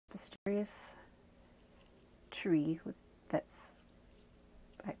this tree that's,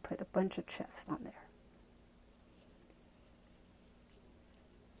 I put a bunch of chests on there.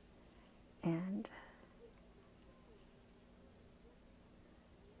 And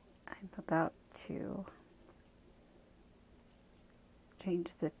I'm about to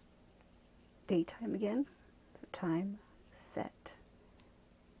change the daytime again. So time, set,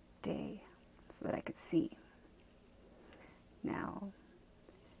 day, so that I could see. Now,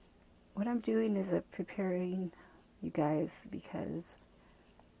 what I'm doing is preparing you guys, because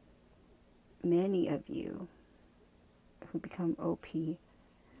many of you who become OP,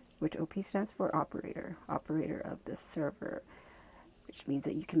 which OP stands for operator of the server, which means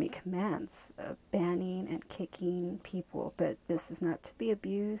that you can make commands of banning and kicking people, but this is not to be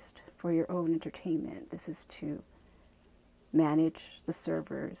abused for your own entertainment. This is to manage the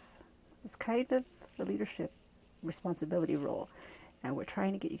servers. It's kind of a leadership responsibility role, and we're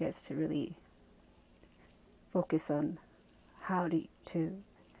trying to get you guys to really focus on how to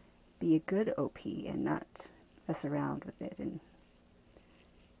be a good OP and not mess around with it and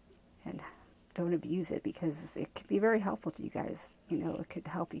don't abuse it, because it could be very helpful to you guys. You know, it could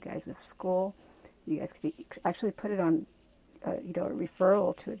help you guys with school. You guys could actually put it on, you know, a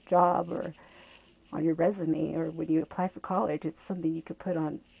referral to a job or on your resume, or when you apply for college. It's something you could put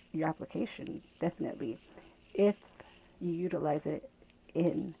on your application, definitely, if you utilize it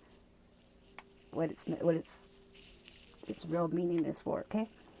in what its real meaning is for. Okay,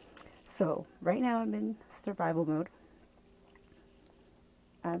 so right now I'm in survival mode.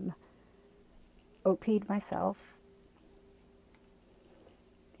 I'm OP'd myself,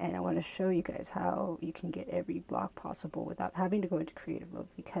 and I want to show you guys how you can get every block possible without having to go into creative mode,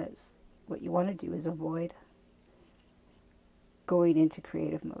 because what you want to do is avoid going into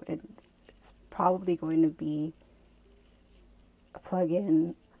creative mode, and it's probably going to be a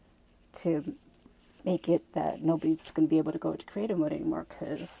plug-in to make it that nobody's going to be able to go into creative mode anymore,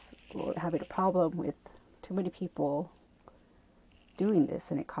 because we're having a problem with too many people doing this,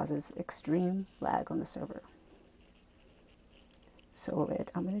 and it causes extreme lag on the server. So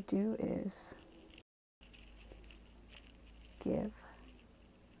what I'm going to do is give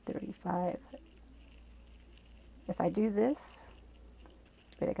 35. If I do this,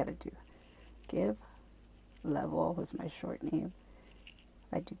 wait, I got to do give level was my short name.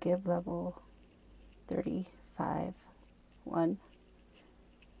 If I do give level 35 1,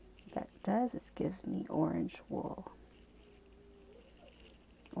 what that does is gives me orange wool.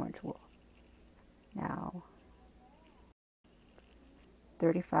 Now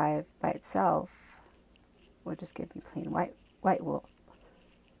 35 by itself will just give me plain white wool.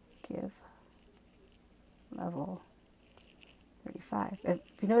 Give level 35. If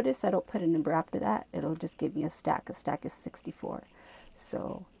you notice, I don't put a number after that. It'll just give me a stack. A stack is 64.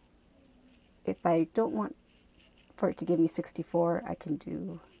 So if I don't want for it to give me 64, I can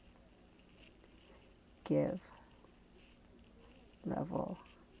do give level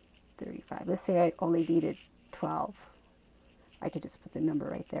 35. Let's say I only needed 12. I could just put the number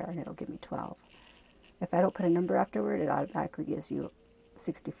right there and it'll give me 12. If I don't put a number afterward, it automatically gives you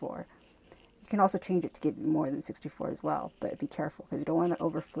 64. You can also change it to give you more than 64 as well, but be careful because you don't want to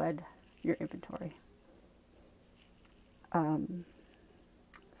overflood your inventory.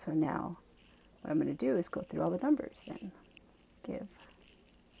 So now what I'm going to do is go through all the numbers and give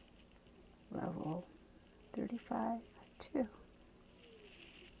level 35 2.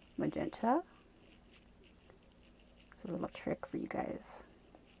 Magenta. It's a little trick for you guys.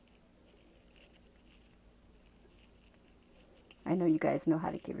 I know you guys know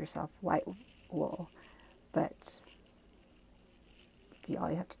how to give yourself white wool, but all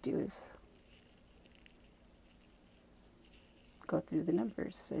you have to do is go through the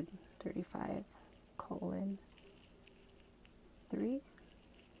numbers. So 35:3.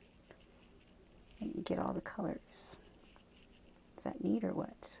 And you get all the colors. Is that neat or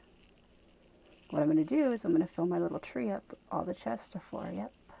what? What I'm going to do is I'm going to fill my little tree up. All the chests are for,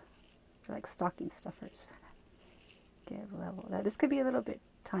 yep. They're like stocking stuffers. Give level. Now this could be a little bit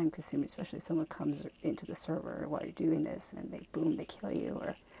time consuming, especially if someone comes into the server while you're doing this and they kill you,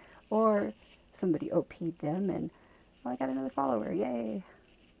 or somebody OP'd them and, oh, I got another follower, yay.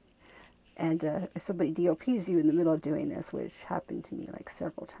 And if somebody DOPs you in the middle of doing this, which happened to me like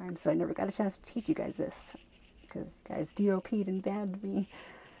several times, so I never got a chance to teach you guys this because you guys DOP'd and banned me.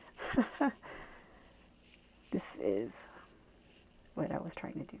 This is what I was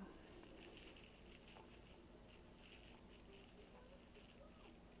trying to do.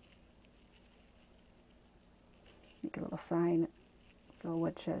 Make a little sign, fill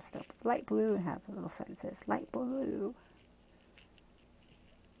one chest up with light blue, and have a little sign that says light blue.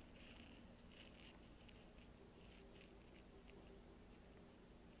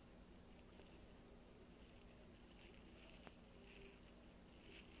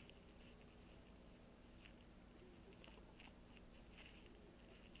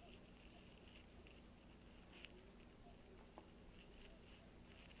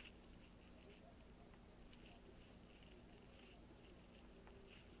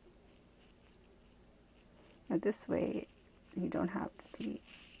 And this way, you don't have the,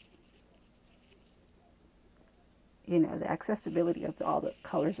 you know, the accessibility of all the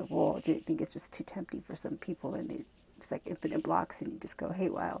colors of wool. I think it's just too tempting for some people, and it's like infinite blocks, and you just go, hey,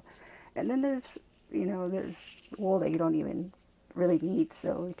 wow. And then there's, you know, there's wool that you don't even really need,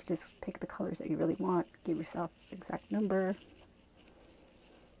 so you can just pick the colors that you really want, give yourself an exact number.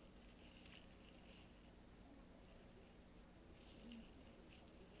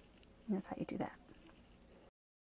 And that's how you do that.